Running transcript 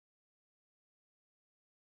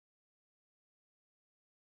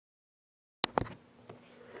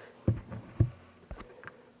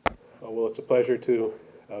Well, it's a pleasure to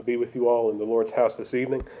be with you all in the Lord's house this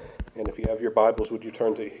evening. And if you have your Bibles, would you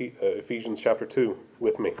turn to Ephesians chapter 2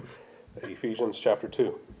 with me? Ephesians chapter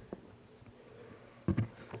 2.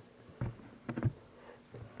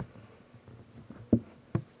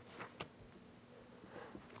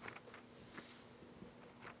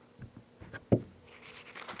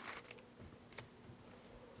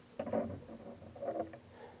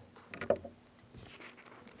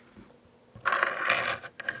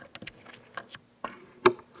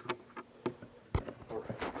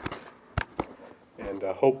 And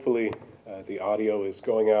hopefully the audio is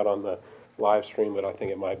going out on the live stream, but I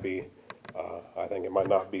think it might be. I think it might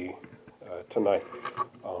not be tonight.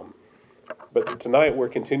 But tonight we're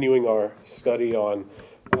continuing our study on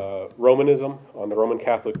Romanism, on the Roman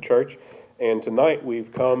Catholic Church, and tonight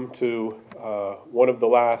we've come to one of the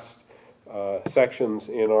last sections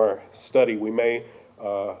in our study. We may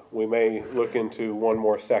look into one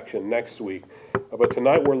more section next week, but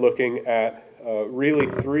tonight we're looking at really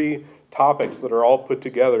three topics that are all put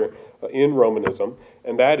together in Romanism,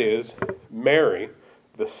 and that is Mary,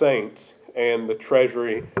 the saints, and the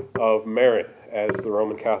treasury of merit, as the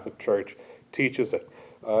Roman Catholic Church teaches it.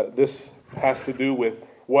 This has to do with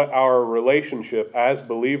what our relationship as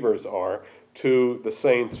believers are to the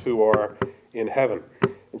saints who are in heaven.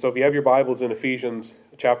 And so if you have your Bibles in Ephesians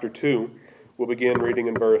chapter 2, we'll begin reading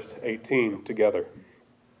in verse 18 together.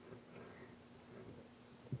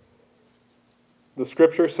 The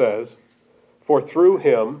scripture says, "For through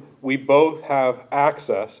him we both have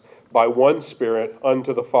access by one Spirit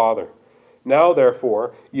unto the Father. Now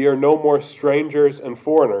therefore ye are no more strangers and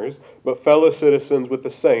foreigners, but fellow citizens with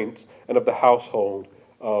the saints and of the household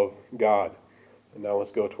of God." And now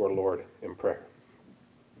let's go to our Lord in prayer.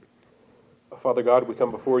 Father God, we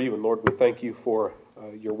come before you, and Lord, we thank you for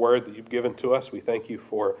your word that you've given to us. We thank you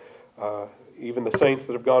for even the saints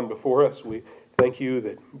that have gone before us. We thank you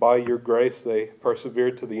that by your grace they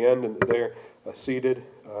persevered to the end and that they're seated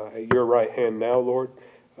at your right hand now, Lord.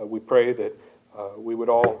 We pray that we would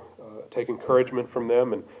all take encouragement from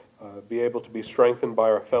them and be able to be strengthened by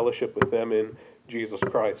our fellowship with them in Jesus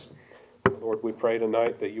Christ. Lord, we pray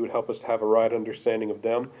tonight that you would help us to have a right understanding of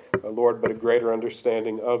them, Lord, but a greater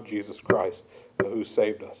understanding of Jesus Christ, who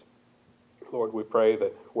saved us. Lord, we pray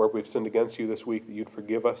that where we've sinned against you this week, that you'd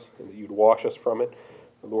forgive us and that you'd wash us from it.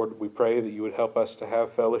 Lord, we pray that you would help us to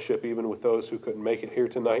have fellowship even with those who couldn't make it here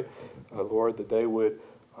tonight. Lord, that they would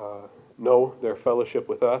know their fellowship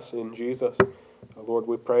with us in Jesus. Lord,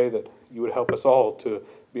 we pray that you would help us all to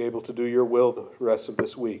be able to do your will the rest of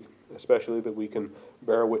this week, especially that we can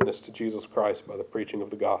bear witness to Jesus Christ by the preaching of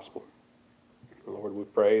the gospel. Lord, we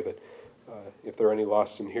pray that if there are any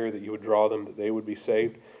lost in here, that you would draw them, that they would be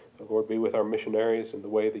saved. Lord, be with our missionaries in the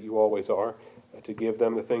way that you always are, to give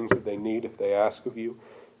them the things that they need if they ask of you.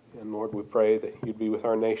 And Lord, we pray that you'd be with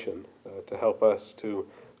our nation to help us to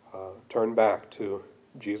turn back to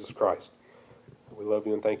Jesus Christ. We love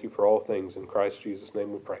you and thank you for all things. In Christ Jesus'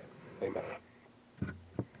 name we pray. Amen.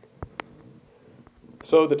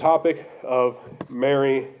 So the topic of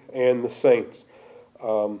Mary and the saints.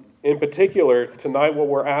 In particular, tonight what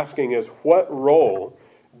we're asking is, what role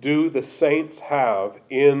do the saints have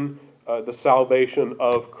in the salvation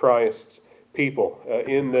of Christ's people?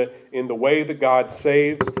 In the way that God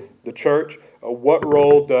saves the church, what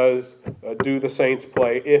role do the saints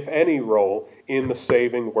play, if any role, in the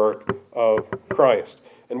saving work of Christ?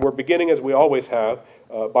 And we're beginning, as we always have,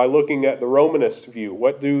 by looking at the Romanist view.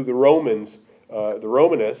 What do the Romans, the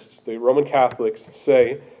Romanists, the Roman Catholics,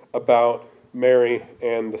 say about Mary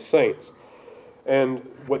and the saints? And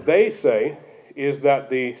what they say is that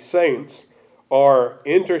the saints are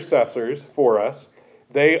intercessors for us,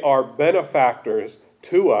 they are benefactors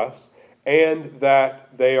to us, and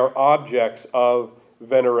that they are objects of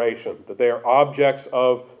veneration, that they are objects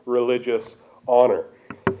of religious honor.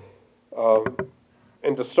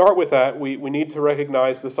 And to start with that, we need to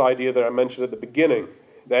recognize this idea that I mentioned at the beginning,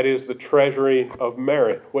 that is the treasury of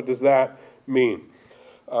merit. What does that mean?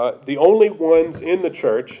 The only ones in the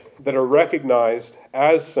church that are recognized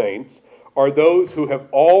as saints are those who have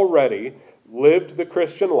already lived the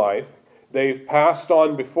Christian life, they've passed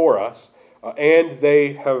on before us, and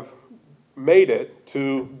they have made it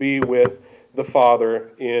to be with the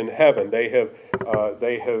Father in heaven. They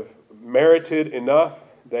have merited enough,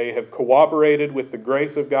 they have cooperated with the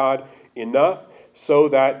grace of God enough so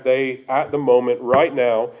that they, at the moment, right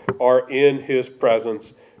now, are in His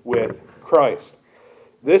presence with Christ.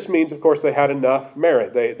 This means, of course, they had enough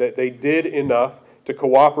merit. They did enough to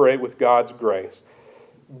cooperate with God's grace.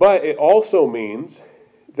 But it also means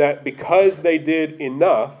that because they did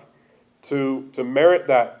enough to merit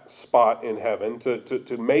that spot in heaven,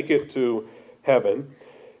 to make it to heaven,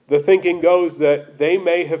 the thinking goes that they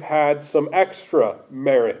may have had some extra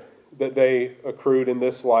merit that they accrued in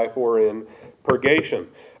this life or in purgation,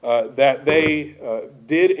 that they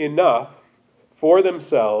did enough for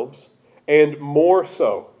themselves and more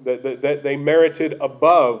so, that they merited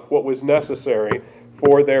above what was necessary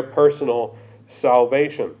for their personal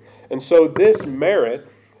salvation. And so this merit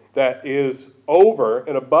that is over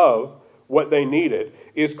and above what they needed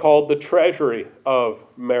is called the treasury of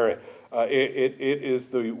merit. It is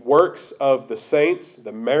the works of the saints,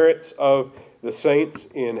 the merits of the saints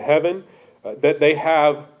in heaven, that they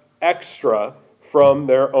have extra from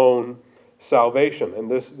their own salvation. And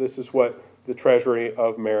this is what the treasury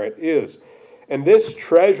of merit is. And this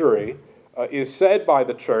treasury is said by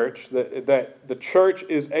the church that the church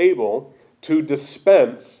is able to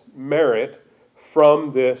dispense merit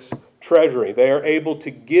from this treasury. They are able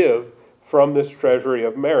to give from this treasury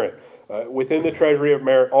of merit. Within the treasury of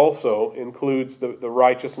merit also includes the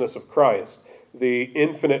righteousness of Christ, the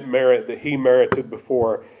infinite merit that he merited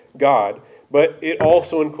before God, but it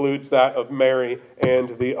also includes that of Mary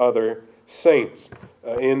and the other saints.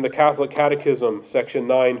 In the Catholic Catechism, section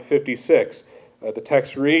 956, the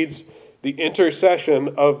text reads, "The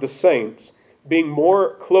intercession of the saints, being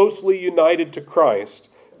more closely united to Christ,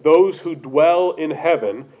 those who dwell in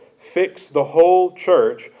heaven fix the whole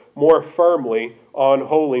church more firmly on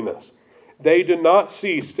holiness. They do not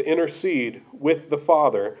cease to intercede with the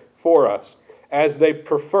Father for us, as they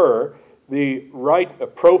proffer the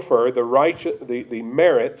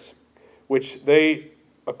merits which they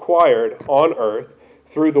acquired on earth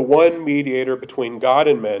through the one mediator between God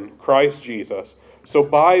and men, Christ Jesus. So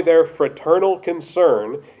by their fraternal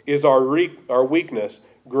concern is our weakness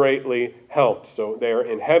greatly helped." So they are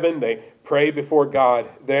in heaven, they pray before God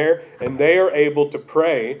there, and they are able to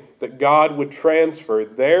pray that God would transfer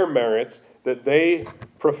their merits that they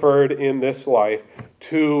preferred in this life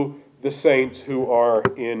to the saints who are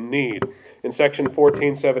in need. In section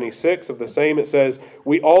 1476 of the same, it says,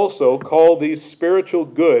 "We also call these spiritual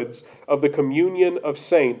goods of the communion of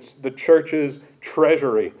saints the church's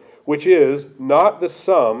treasury, which is not the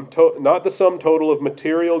sum total of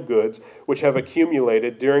material goods which have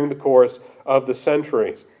accumulated during the course of the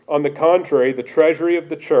centuries. On the contrary, the treasury of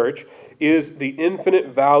the church is the infinite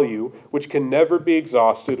value which can never be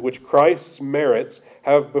exhausted, which Christ's merits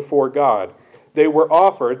have before God. They were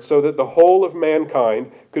offered so that the whole of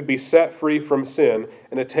mankind could be set free from sin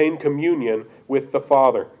and attain communion with the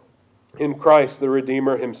Father. In Christ, the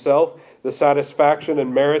Redeemer himself, the satisfaction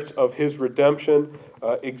and merits of his redemption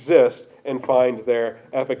exist and find their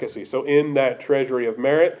efficacy." So in that treasury of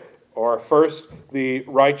merit are first the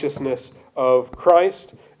righteousness of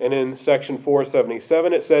Christ, and in section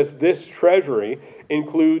 477 it says this treasury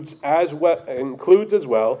includes as well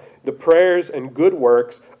the prayers and good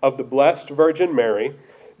works of the Blessed Virgin Mary.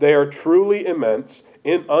 They are truly immense,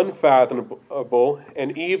 unfathomable,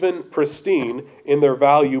 and even pristine in their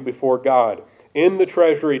value before God. In the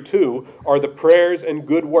treasury, too, are the prayers and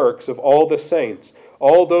good works of all the saints,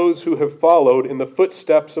 all those who have followed in the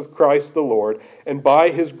footsteps of Christ the Lord, and by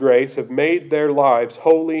his grace have made their lives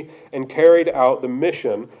holy and carried out the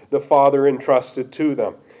mission the Father entrusted to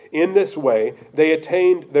them. In this way, they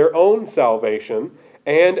attained their own salvation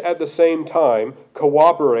and at the same time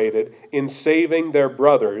cooperated in saving their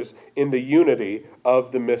brothers in the unity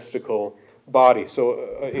of the mystical body. So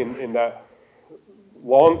in that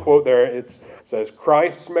long quote there, it says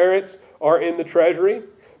Christ's merits are in the treasury,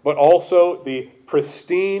 but also the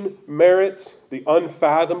pristine merits, the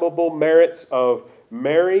unfathomable merits of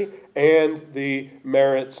Mary, and the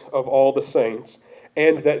merits of all the saints,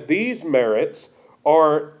 and that these merits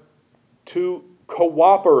are to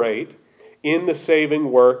cooperate in the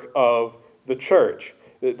saving work of the church,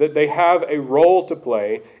 that they have a role to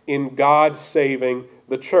play in God saving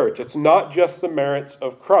the church. It's not just the merits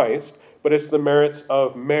of Christ, but it's the merits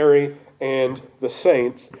of Mary and the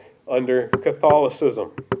saints under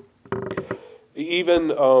Catholicism. Even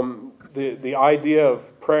the idea of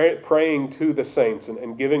praying to the saints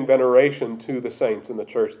and giving veneration to the saints in the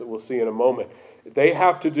church that we'll see in a moment, they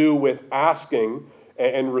have to do with asking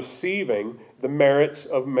and receiving the merits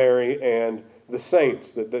of Mary and the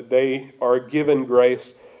saints, that they are given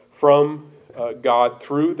grace from God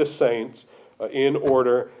through the saints in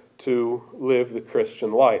order to live the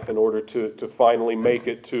Christian life, in order to finally make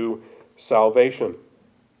it to salvation.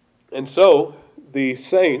 And so the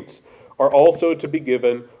saints are also to be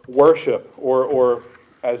given worship, or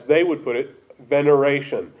as they would put it,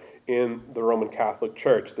 veneration in the Roman Catholic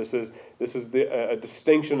Church. This is a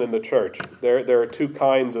distinction in the church. There are two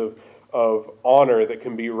kinds of of honor that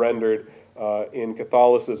can be rendered in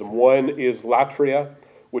Catholicism. One is latria,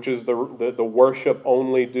 which is the worship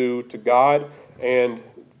only due to God, and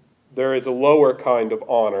there is a lower kind of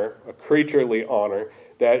honor, a creaturely honor,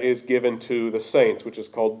 that is given to the saints, which is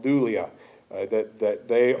called dulia, that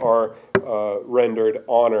they are rendered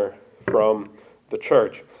honor from the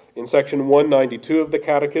church. In section 192 of the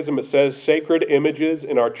Catechism, it says, "Sacred images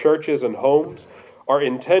in our churches and homes are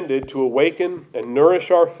intended to awaken and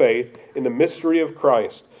nourish our faith in the mystery of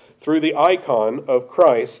Christ. Through the icon of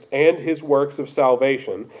Christ and his works of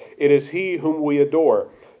salvation, it is he whom we adore.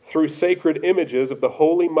 Through sacred images of the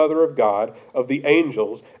Holy Mother of God, of the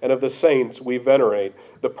angels, and of the saints we venerate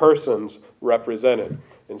the persons represented."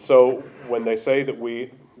 And so when they say that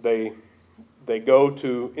they go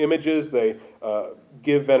to images, they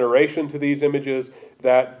give veneration to these images,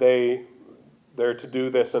 that they're to do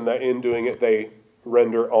this, and that in doing it they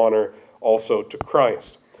render honor also to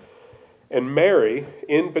Christ. And Mary,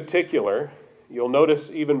 in particular, you'll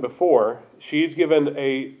notice even before, she's given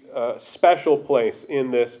a special place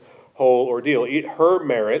in this whole ordeal. Her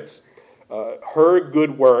merits, her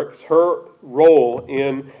good works, her role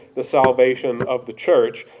in the salvation of the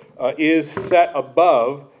church is set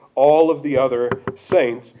above all of the other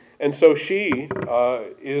saints, and so she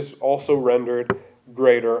is also rendered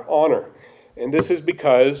greater honor. And this is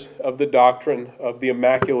because of the doctrine of the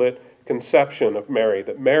Immaculate Conception of Mary,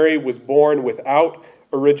 that Mary was born without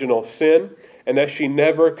original sin, and that she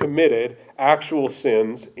never committed actual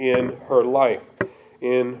sins in her life.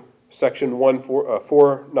 In section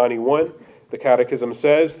 491, the Catechism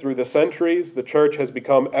says, "Through the centuries, the Church has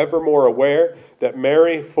become ever more aware that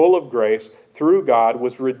Mary, full of grace, through God,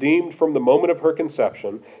 was redeemed from the moment of her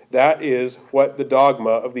conception." That is what the dogma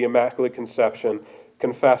of the Immaculate Conception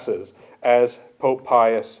confesses, as Pope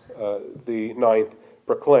Pius IX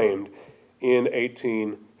proclaimed in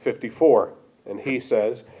 1854. And he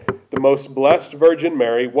says, "The most blessed Virgin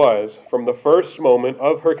Mary was, from the first moment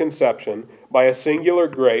of her conception, by a singular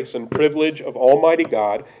grace and privilege of Almighty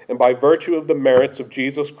God, and by virtue of the merits of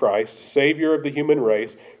Jesus Christ, Savior of the human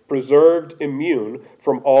race, preserved immune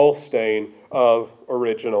from all stain of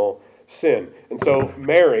original sin." And so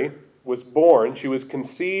Mary was born, she was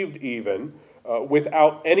conceived even,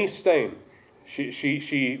 without any stain.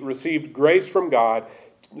 She received grace from God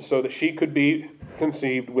so that she could be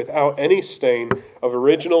conceived without any stain of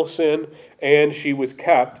original sin, and she was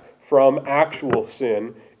kept from actual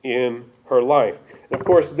sin in her life. And of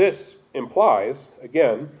course, this implies,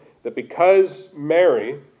 again, that because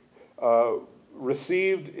Mary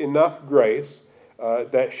received enough grace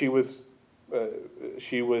that she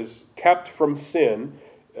was kept from sin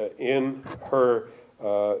in her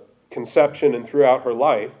conception and throughout her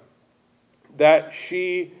life, that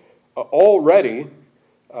she already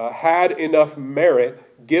had enough merit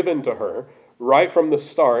given to her right from the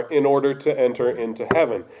start in order to enter into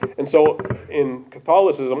heaven. And so in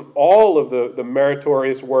Catholicism, all of the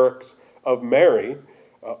meritorious works of Mary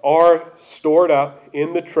are stored up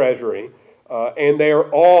in the treasury, and they are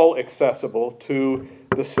all accessible to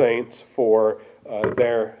the saints for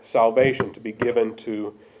their salvation, to be given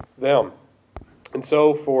to them. And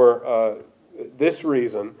so for this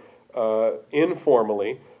reason,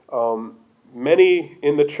 informally, many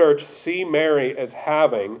in the church see Mary as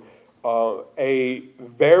having a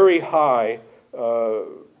very high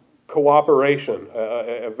cooperation,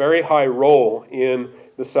 a very high role in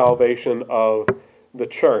the salvation of the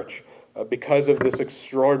church because of this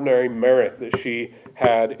extraordinary merit that she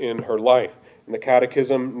had in her life. In the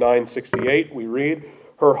Catechism 968, we read,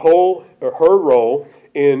 her role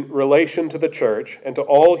in relation to the church and to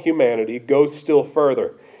all humanity goes still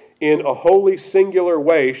further. In a wholly singular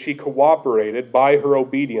way, she cooperated by her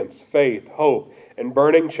obedience, faith, hope, and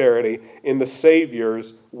burning charity in the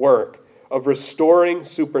Savior's work of restoring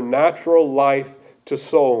supernatural life to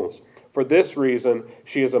souls. For this reason,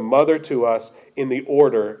 she is a mother to us in the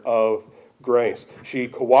order of grace. She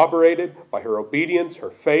cooperated by her obedience,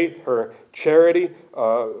 her faith, her charity,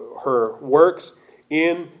 her works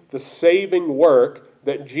in the saving work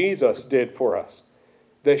that Jesus did for us.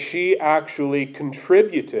 That she actually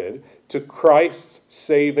contributed to Christ's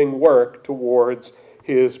saving work towards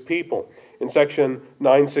his people. In section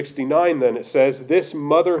 969, then, it says, "This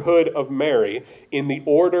motherhood of Mary in the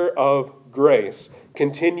order of grace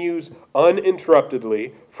continues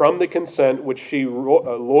uninterruptedly from the consent which she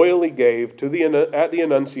loyally gave to at the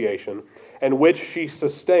Annunciation, and which she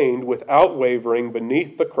sustained without wavering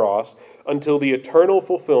beneath the cross until the eternal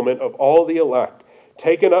fulfillment of all the elect.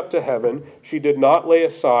 Taken up to heaven, she did not lay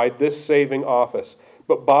aside this saving office,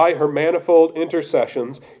 but by her manifold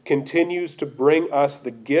intercessions continues to bring us the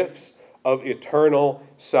gifts of eternal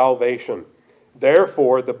salvation.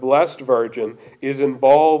 Therefore, the Blessed Virgin is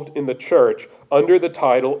involved in the church under the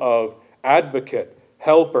title of advocate,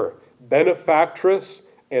 helper, benefactress,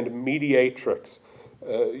 and mediatrix.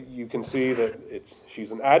 You can see that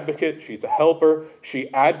she's an advocate, she's a helper,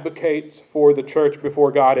 she advocates for the church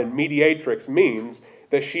before God, and mediatrix means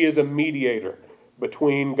that she is a mediator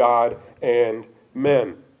between God and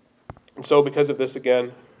men. And so because of this,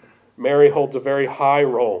 again, Mary holds a very high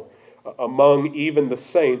role among even the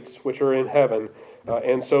saints which are in heaven,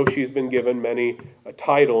 and so she's been given many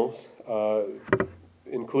titles,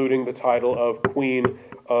 including the title of Queen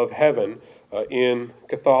of Heaven in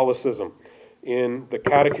Catholicism. In the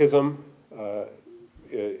Catechism,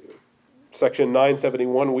 section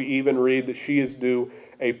 971, we even read that she is due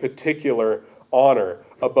a particular honor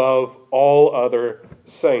above all other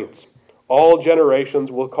saints. All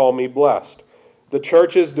generations will call me blessed. The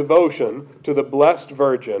Church's devotion to the Blessed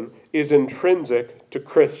Virgin is intrinsic to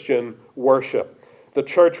Christian worship. The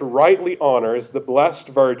Church rightly honors the Blessed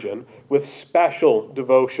Virgin with special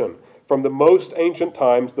devotion. From the most ancient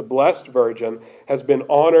times, the Blessed Virgin has been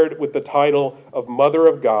honored with the title of Mother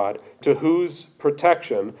of God, to whose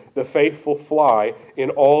protection the faithful fly in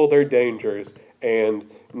all their dangers and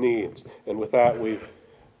needs. And with that, we've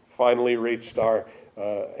finally reached our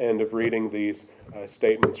end of reading these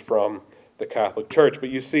statements from the Catholic Church. But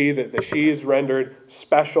you see that she is rendered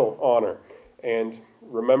special honor. And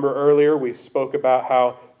remember earlier we spoke about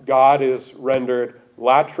how God is rendered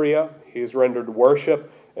latria, he is rendered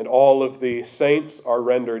worship, and all of the saints are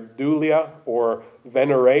rendered dulia, or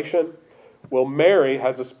veneration. Well, Mary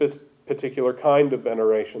has a particular kind of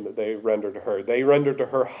veneration that they render to her. They render to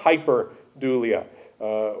her hyperdulia,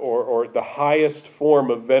 or the highest form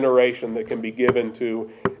of veneration that can be given to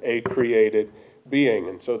a created being.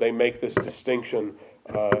 And so they make this distinction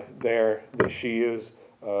there, that she is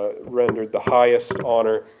rendered the highest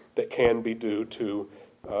honor that can be due to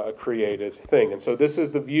a created thing. And so this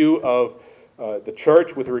is the view of the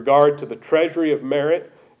church with regard to the treasury of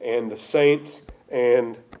merit and the saints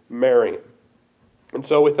and Mary. And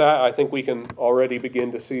so with that, I think we can already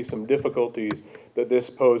begin to see some difficulties that this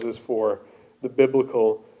poses for the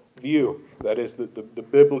biblical view. That is, the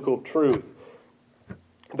biblical truth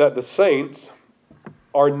that the saints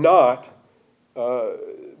are not,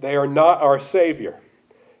 they are not our Savior.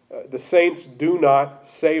 The saints do not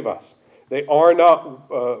save us. They are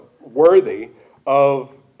not worthy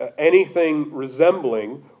of anything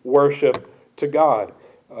resembling worship to God.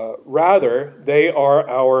 Rather, they are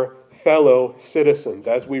our fellow citizens,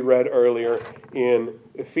 as we read earlier in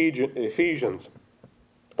Ephesians.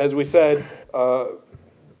 As we said,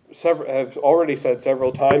 have already said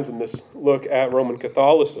several times in this look at Roman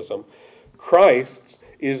Catholicism, Christ's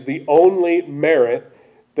is the only merit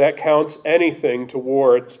that counts anything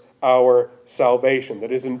towards our salvation,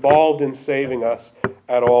 that is involved in saving us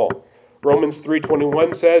at all. Romans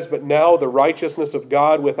 3:21 says, "But now the righteousness of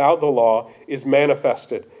God without the law is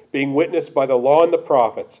manifested, being witnessed by the law and the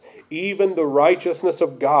prophets, even the righteousness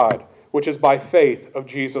of God, which is by faith of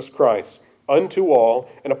Jesus Christ, unto all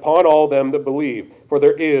and upon all them that believe. For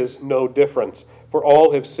there is no difference, for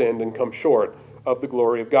all have sinned and come short of the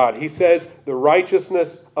glory of God." He says the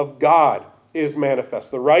righteousness of God is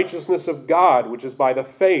manifest. The righteousness of God, which is by the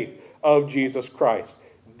faith of Jesus Christ.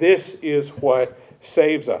 This is what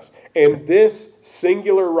saves us. And this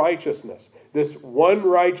singular righteousness, this one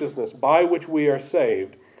righteousness by which we are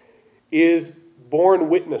saved, is borne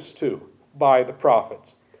witness to by the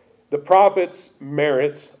prophets. The prophets'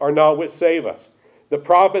 merits are not what save us. The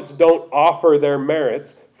prophets don't offer their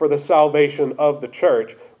merits for the salvation of the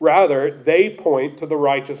church. Rather, they point to the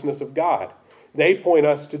righteousness of God. They point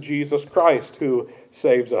us to Jesus Christ, who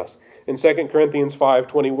saves us. In 2 Corinthians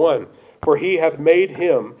 5:21, "For he hath made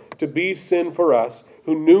him to be sin for us,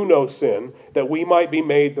 who knew no sin, that we might be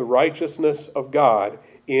made the righteousness of God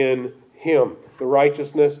in him." The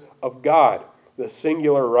righteousness of God, the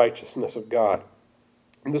singular righteousness of God.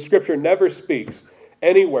 And the Scripture never speaks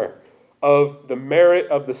anywhere of the merit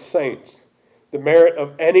of the saints, the merit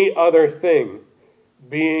of any other thing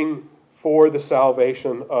being for the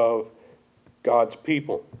salvation of God's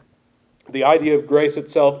people. The idea of grace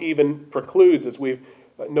itself even precludes, as we've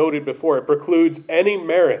noted before, it precludes any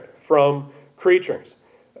merit from creatures.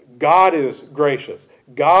 God is gracious.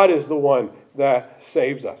 God is the one that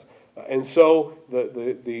saves us. And so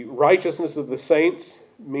the righteousness of the saints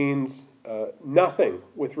means nothing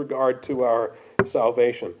with regard to our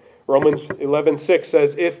salvation. Romans 11:6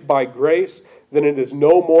 says, "If by grace, then it is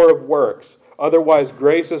no more of works. Otherwise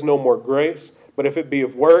grace is no more grace. But if it be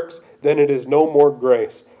of works, then it is no more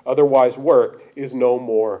grace. Otherwise work is no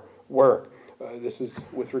more work." This is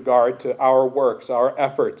with regard to our works, our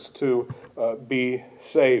efforts to be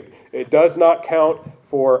saved. It does not count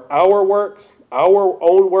for our works. Our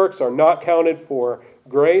own works are not counted for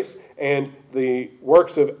grace, and the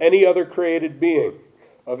works of any other created being,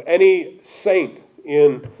 of any saint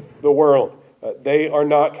in the world, they are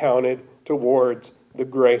not counted towards the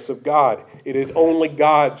grace of God. It is only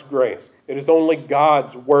God's grace. It is only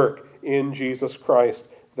God's work in Jesus Christ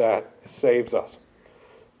that saves us.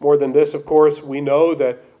 More than this, of course, we know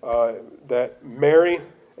that Mary,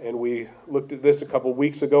 and we looked at this a couple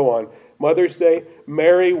weeks ago on Mother's Day,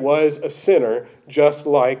 Mary was a sinner just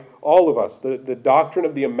like all of us. The doctrine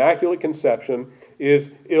of the Immaculate Conception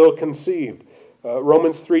is ill-conceived.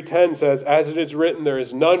 Romans 3:10 says, "As it is written, there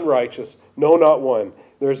is none righteous, no, not one.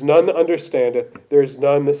 There is none that understandeth, there is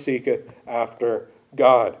none that seeketh after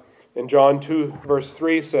God." And John 2, verse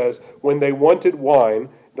 3 says, "When they wanted wine,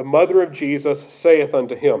 the mother of Jesus saith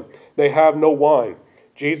unto him, They have no wine.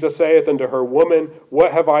 Jesus saith unto her, Woman,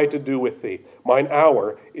 what have I to do with thee? Mine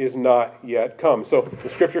hour is not yet come." So the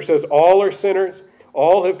Scripture says all are sinners.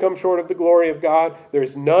 All have come short of the glory of God.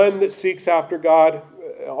 There's none that seeks after God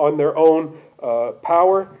on their own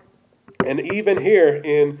power. And even here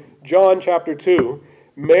in John chapter 2,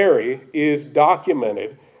 Mary is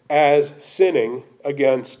documented as sinning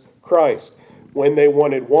against Christ. When they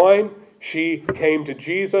wanted wine, she came to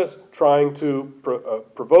Jesus trying to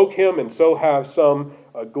provoke him and so have some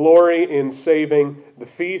glory in saving the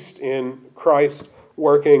feast, in Christ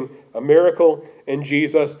working a miracle. And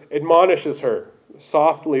Jesus admonishes her.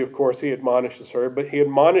 Softly, of course, he admonishes her, but he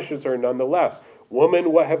admonishes her nonetheless.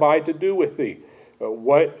 "Woman, what have I to do with thee?"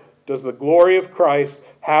 What does the glory of Christ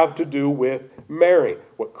have to do with Mary?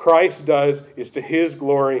 What Christ does is to his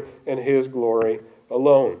glory and his glory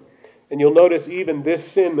alone. And you'll notice even this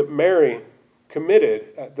sin that Mary committed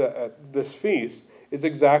at this feast is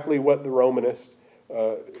exactly what the Romanist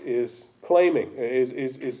is claiming,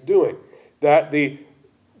 is doing. That the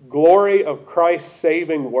glory of Christ's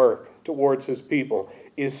saving work towards his people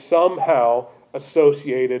is somehow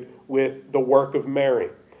associated with the work of Mary.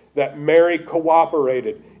 That Mary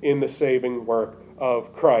cooperated in the saving work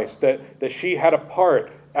of Christ. That she had a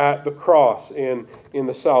part at the cross in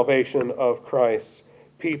the salvation of Christ's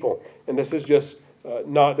people. And this is just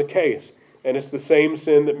not the case. And it's the same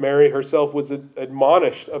sin that Mary herself was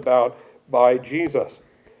admonished about by Jesus.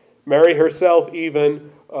 Mary herself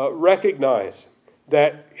even recognized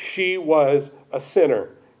that she was a sinner,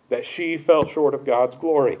 that she fell short of God's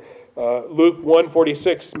glory. Luke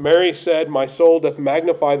 1:46, Mary said, "My soul doth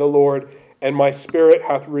magnify the Lord, and my spirit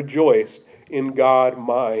hath rejoiced in God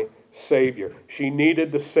my Savior." She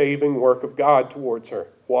needed the saving work of God towards her.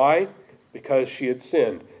 Why? Because she had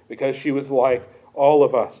sinned. Because she was like all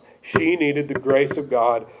of us. She needed the grace of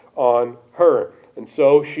God on her. And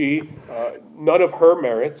so none of her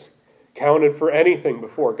merits counted for anything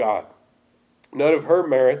before God. None of her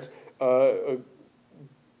merits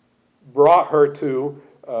brought her to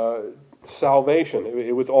salvation.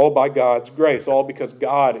 It was all by God's grace, all because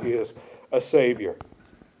God is a Savior.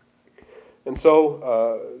 And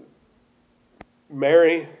so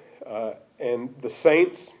Mary and the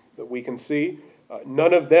saints that we can see,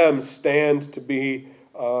 none of them stand to be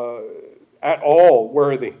at all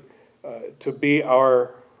worthy to be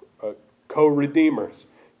our co-redeemers,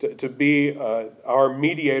 to be our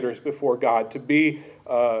mediators before God, to be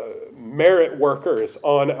merit workers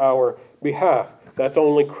on our behalf. That's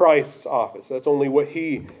only Christ's office. That's only what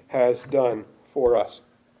he has done for us.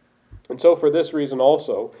 And so for this reason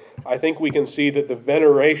also, I think we can see that the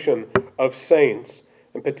veneration of saints,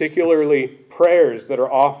 and particularly prayers that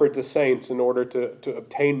are offered to saints in order to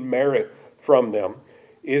obtain merit from them,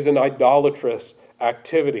 is an idolatrous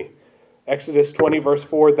activity. Exodus 20, verse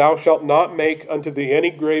 4, "Thou shalt not make unto thee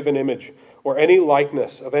any graven image, or any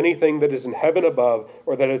likeness of anything that is in heaven above,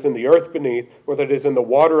 or that is in the earth beneath, or that is in the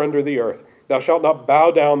water under the earth. Thou shalt not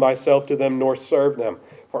bow down thyself to them, nor serve them.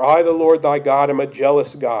 For I, the Lord thy God, am a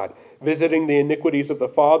jealous God, visiting the iniquities of the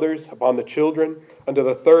fathers upon the children, unto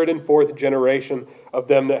the third and fourth generation of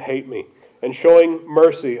them that hate me, and showing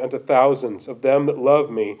mercy unto thousands of them that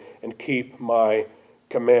love me and keep my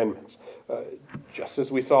commandments." Just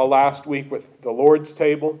as we saw last week with the Lord's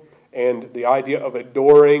table and the idea of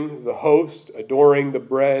adoring the host, adoring the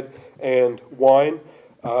bread and wine,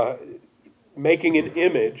 making an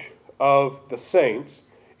image of the saints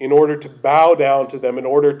in order to bow down to them, in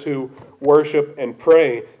order to worship and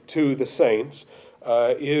pray to the saints,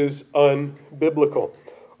 is unbiblical.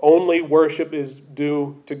 Only worship is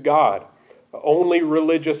due to God. Only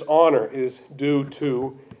religious honor is due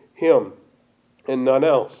to him and none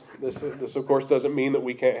else. This of course, doesn't mean that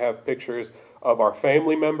we can't have pictures of our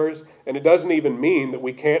family members, and it doesn't even mean that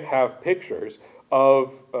we can't have pictures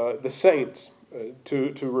of the saints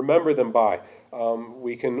to remember them by.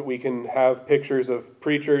 We can have pictures of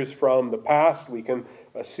preachers from the past. We can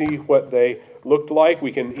see what they looked like.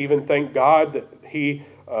 We can even thank God that He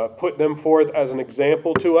put them forth as an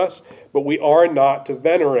example to us, but we are not to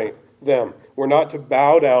venerate them. We're not to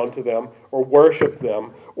bow down to them or worship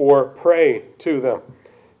them or pray to them.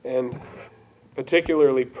 And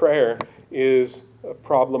particularly prayer is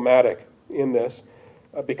problematic in this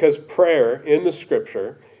because prayer in the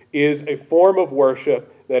Scripture is a form of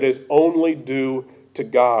worship that is only due to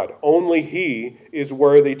God. Only He is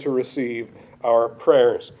worthy to receive our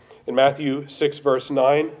prayers. In Matthew 6, verse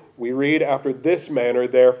 9, we read, "After this manner,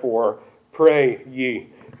 therefore, pray ye."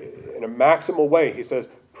 In a maximal way, he says,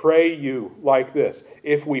 pray you like this.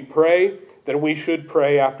 If we pray, then we should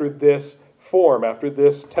pray after this form, after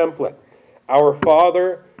this template. Our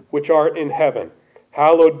Father, which art in heaven,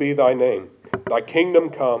 hallowed be thy name. Thy kingdom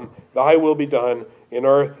come, thy will be done in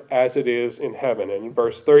earth as it is in heaven. And in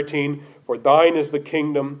verse 13, for thine is the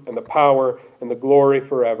kingdom and the power and the glory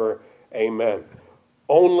forever. Amen.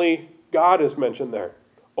 Only God is mentioned there.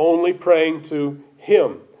 Only praying to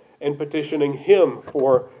Him and petitioning Him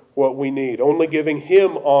for what we need. Only giving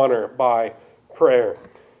Him honor by prayer.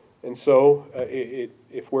 And so,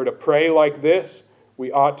 if we're to pray like this,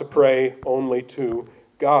 we ought to pray only to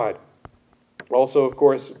God. Also, of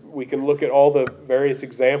course, we can look at all the various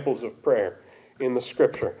examples of prayer in the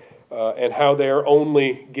Scripture and how they are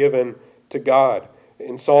only given to God.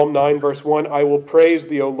 In Psalm 9, verse 1, I will praise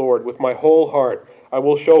thee, O Lord, with my whole heart. I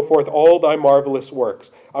will show forth all thy marvelous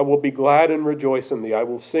works. I will be glad and rejoice in thee. I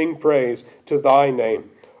will sing praise to thy name,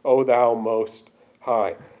 O thou most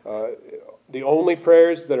high. The only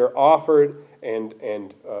prayers that are offered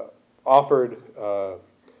and offered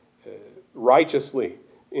righteously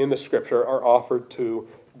in the Scripture are offered to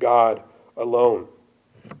God alone.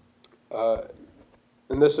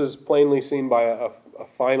 And this is plainly seen by a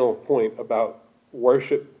final point about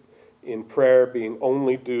worship in prayer being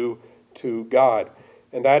only due to God.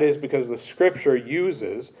 And that is because the Scripture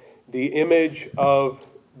uses the image of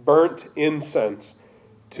burnt incense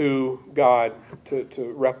to God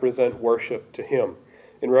to represent worship to Him.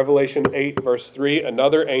 In Revelation 8, verse 3,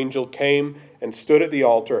 another angel came and stood at the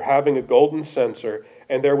altar, having a golden censer,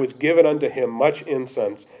 and there was given unto him much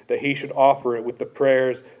incense, that he should offer it with the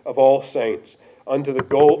prayers of all saints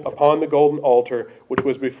upon the golden altar which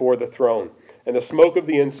was before the throne. And the smoke of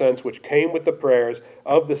the incense which came with the prayers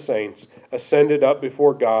of the saints ascended up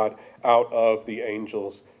before God out of the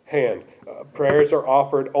angel's hand. Prayers are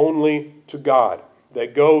offered only to God. They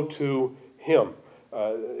go to Him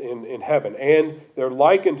in heaven. And they're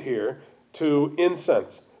likened here to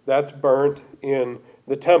incense that's burnt in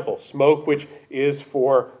the temple, smoke which is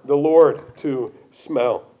for the Lord to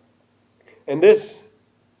smell. And this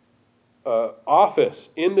office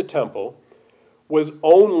in the temple was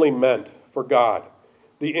only meant for God.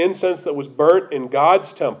 The incense that was burnt in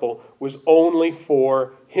God's temple was only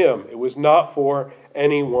for Him. It was not for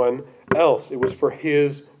anyone else. It was for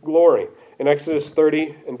His glory. In Exodus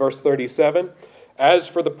 30 and verse 37, as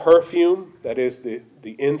for the perfume, that is the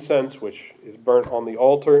incense which is burnt on the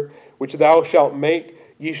altar, which thou shalt make,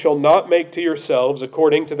 ye shall not make to yourselves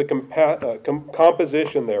according to the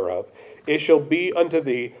composition thereof. It shall be unto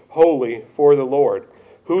thee holy for the Lord.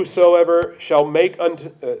 Whosoever shall make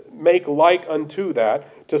like unto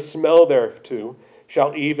that, to smell thereto,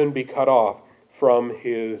 shall even be cut off from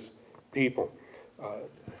his people.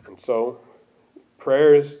 And so,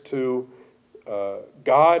 prayers to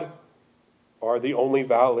God are the only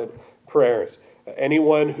valid prayers.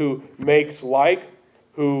 Anyone who makes like,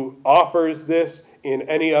 who offers this in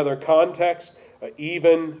any other context,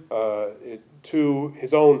 even to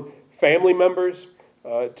his own family members,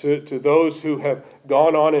 to those who have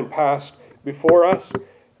gone on and passed before us,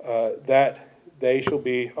 that they shall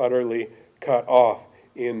be utterly cut off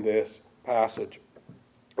in this passage.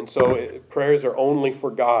 And so prayers are only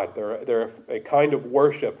for God. They're a kind of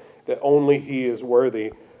worship that only He is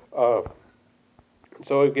worthy of.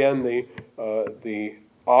 So again, the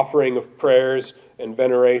offering of prayers and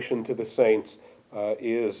veneration to the saints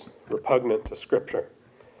is repugnant to Scripture.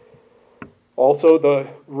 Also, the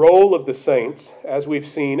role of the saints, as we've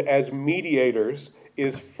seen, as mediators,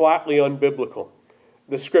 is flatly unbiblical.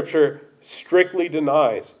 The Scripture strictly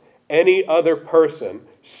denies any other person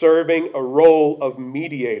serving a role of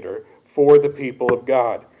mediator for the people of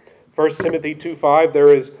God. 1 Timothy 2:5,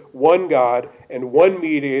 there is one God and one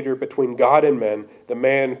mediator between God and men, the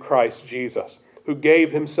man Christ Jesus, who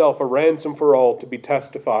gave Himself a ransom for all to be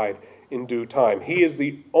testified in due time. He is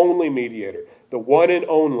the only mediator, the one and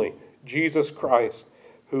only Jesus Christ,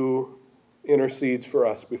 who intercedes for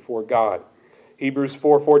us before God. Hebrews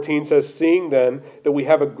 4:14 says, "Seeing then that we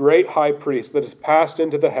have a great high priest that has passed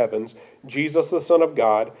into the heavens, Jesus the Son of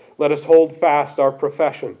God, let us hold fast our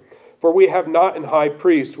profession. For we have not an high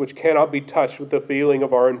priest which cannot be touched with the feeling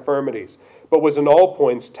of our infirmities, but was in all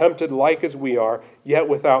points tempted like as we are, yet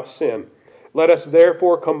without sin. Let us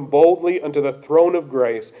therefore come boldly unto the throne of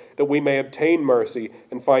grace, that we may obtain mercy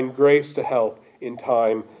and find grace to help in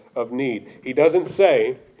time of need." He doesn't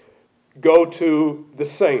say, go to the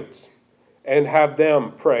saints and have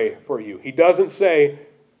them pray for you. He doesn't say,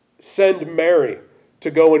 send Mary to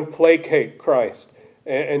go and placate Christ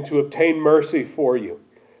and to obtain mercy for you.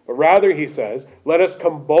 But rather, he says, let us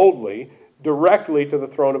come boldly, directly to the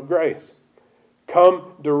throne of grace.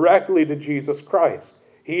 Come directly to Jesus Christ.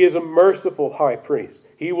 He is a merciful high priest.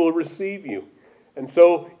 He will receive you. And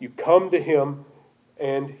so you come to him,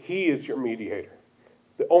 and he is your mediator.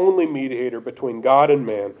 The only mediator between God and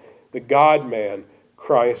man, the God-man,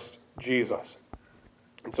 Christ Jesus.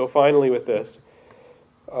 And so finally with this,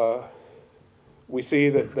 we see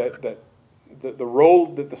that the role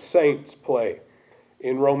that the saints play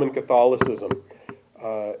in Roman Catholicism,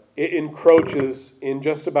 it encroaches in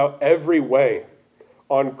just about every way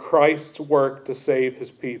on Christ's work to save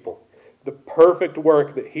his people. The perfect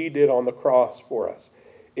work that he did on the cross for us.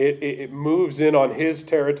 It moves in on his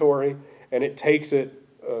territory, and it takes it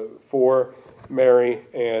for Mary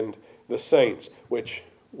and the saints, which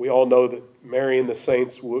we all know that Mary and the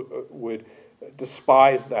saints would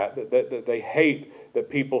despise that they hate that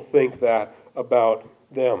people think that about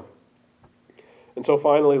them. And so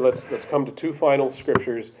finally, let's come to two final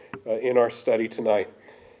scriptures in our study tonight.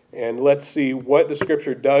 And let's see what the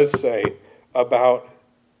scripture does say about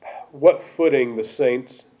what footing the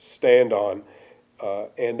saints stand on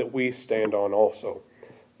and that we stand on also.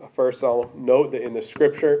 First, I'll note that in the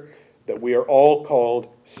scripture that we are all called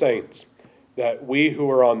saints. That we who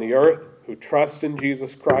are on the earth, who trust in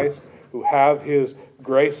Jesus Christ, who have his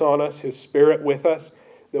grace on us, his Spirit with us,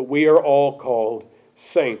 that we are all called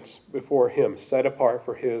saints before him, set apart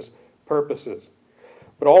for his purposes.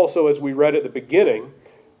 But also, as we read at the beginning,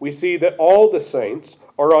 we see that all the saints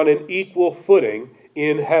are on an equal footing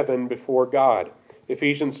in heaven before God.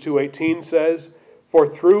 Ephesians 2:18 says, "For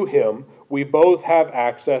through him we both have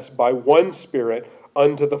access by one Spirit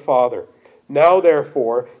unto the Father. Now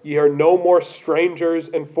therefore ye are no more strangers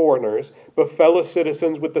and foreigners, but fellow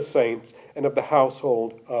citizens with the saints and of the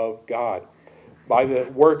household of God." By the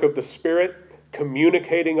work of the Spirit,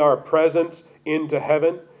 communicating our presence into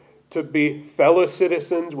heaven, to be fellow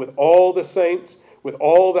citizens with all the saints, with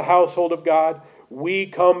all the household of God, we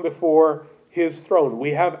come before his throne.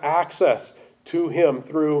 We have access to him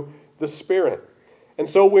through the Spirit. And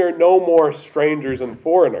so we're no more strangers and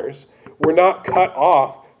foreigners. We're not cut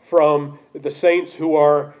off from the saints who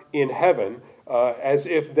are in heaven as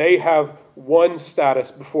if they have one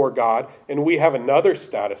status before God and we have another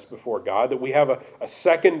status before God, that we have a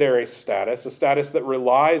secondary status, a status that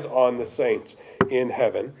relies on the saints in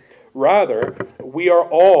heaven. Rather, we are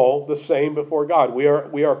all the same before God. We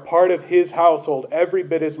are part of his household every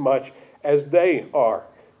bit as much as they are,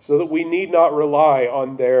 so that we need not rely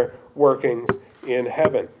on their workings in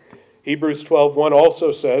heaven. Hebrews 12:1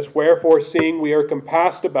 also says, "Wherefore, seeing we are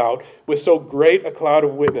compassed about with so great a cloud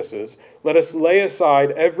of witnesses, let us lay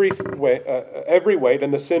aside every weight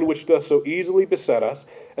and the sin which doth so easily beset us,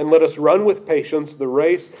 and let us run with patience the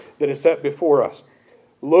race that is set before us,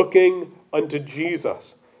 looking unto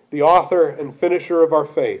Jesus, the author and finisher of our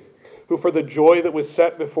faith, who for the joy that was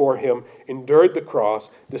set before him endured the cross,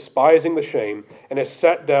 despising the shame, and is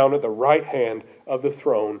set down at the right hand of the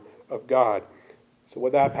throne of God." So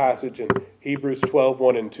what that passage in Hebrews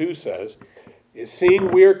 12:1 and 2 says is, seeing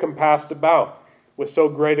we're compassed about with so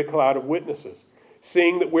great a cloud of witnesses,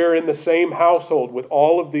 seeing that we're in the same household with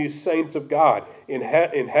all of these saints of God in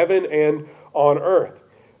heaven and on earth,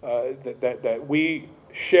 that we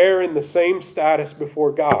share in the same status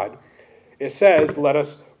before God, it says, let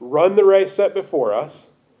us run the race set before us,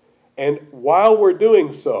 and while we're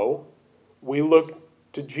doing so, we look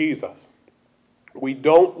to Jesus. We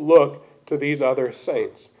don't look to these other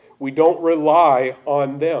saints. We don't rely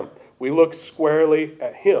on them. We look squarely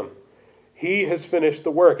at him. He has finished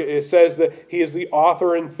the work. It says that he is the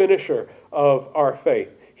author and finisher of our faith.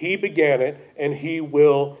 He began it, and he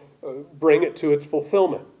will bring it to its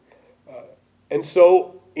fulfillment. And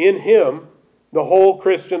so, in him, the whole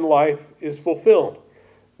Christian life is fulfilled.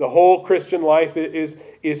 The whole Christian life is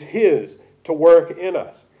his to work in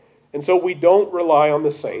us. And so we don't rely on the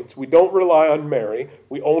saints. We don't rely on Mary.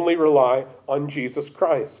 We only rely on Jesus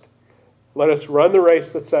Christ. Let us run the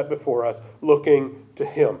race that's set before us, looking to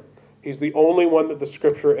him. He's the only one that the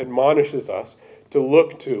Scripture admonishes us to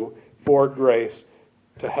look to for grace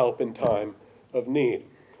to help in time of need.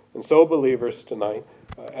 And so, believers, tonight,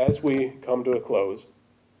 as we come to a close,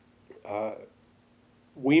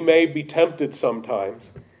 we may be tempted sometimes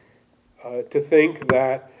to think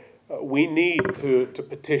that we need to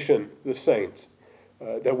petition the saints,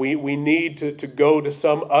 that we need to go to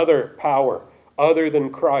some other power other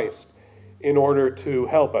than Christ in order to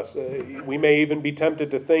help us. We may even be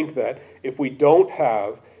tempted to think that if we don't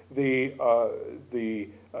have the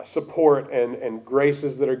support and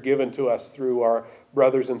graces that are given to us through our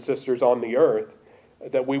brothers and sisters on the earth,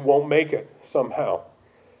 that we won't make it somehow.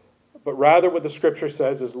 But rather what the Scripture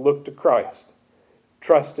says is look to Christ,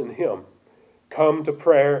 trust in Him, come to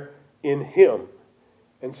prayer in Him,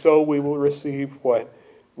 and so we will receive what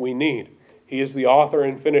we need. He is the author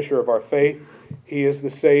and finisher of our faith. He is the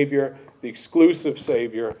Savior, the exclusive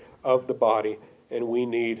Savior of the body, and we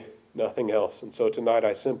need nothing else. And so tonight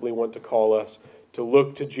I simply want to call us to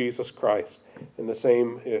look to Jesus Christ. And the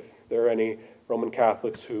same if there are any Roman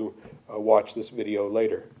Catholics who watch this video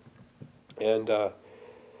later. And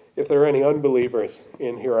if there are any unbelievers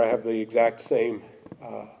in here, I have the exact same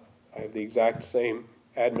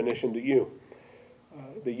admonition to you,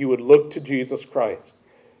 that you would look to Jesus Christ,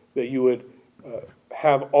 that you would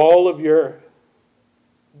have all of your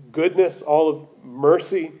goodness, all of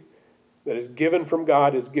mercy that is given from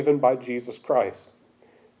God is given by Jesus Christ.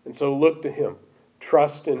 And so look to Him,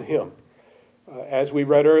 trust in Him. As we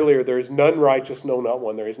read earlier, there is none righteous, no, not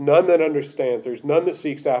one. There is none that understands. There is none that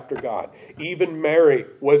seeks after God. Even Mary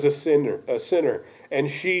was a sinner, and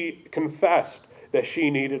she confessed that she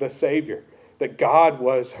needed a Savior, that God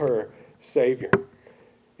was her Savior.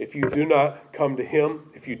 If you do not come to Him,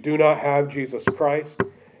 if you do not have Jesus Christ,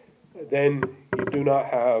 then you do not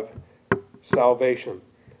have salvation.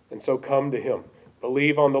 And so come to Him.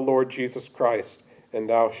 Believe on the Lord Jesus Christ, and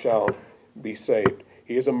thou shalt be saved.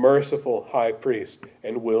 He is a merciful high priest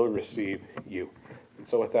and will receive you. And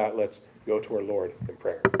so with that, let's go to our Lord in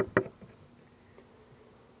prayer.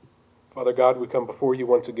 Father God, we come before you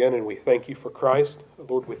once again, and we thank you for Christ.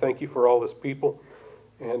 Lord, we thank you for all His people.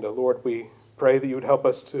 And Lord, we pray that you would help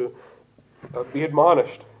us to be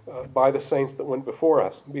admonished by the saints that went before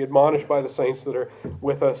us. Be admonished by the saints that are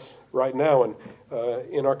with us right now and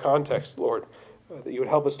in our context, Lord. That you would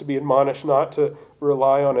help us to be admonished not to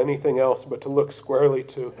rely on anything else, but to look squarely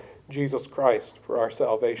to Jesus Christ for our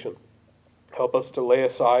salvation. Help us to lay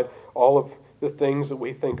aside all of the things that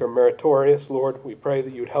we think are meritorious, Lord. We pray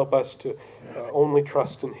that you would help us to only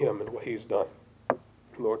trust in Him and what He's done.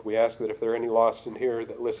 Lord, we ask that if there are any lost in here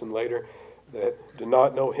that listen later, that do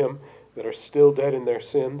not know Him, that are still dead in their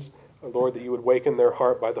sins, Lord, that you would waken their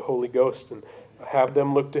heart by the Holy Ghost and have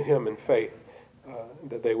them look to Him in faith,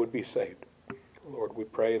 that they would be saved. Lord, we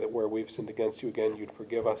pray that where we've sinned against you again, you'd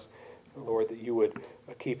forgive us. Lord, that you would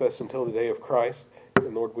keep us until the day of Christ.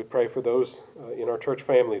 And Lord, we pray for those in our church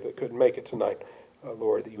family that couldn't make it tonight.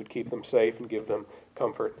 Lord, that you would keep them safe and give them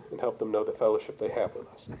comfort and help them know the fellowship they have with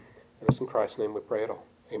us. And it's in Christ's name we pray it all.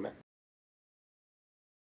 Amen.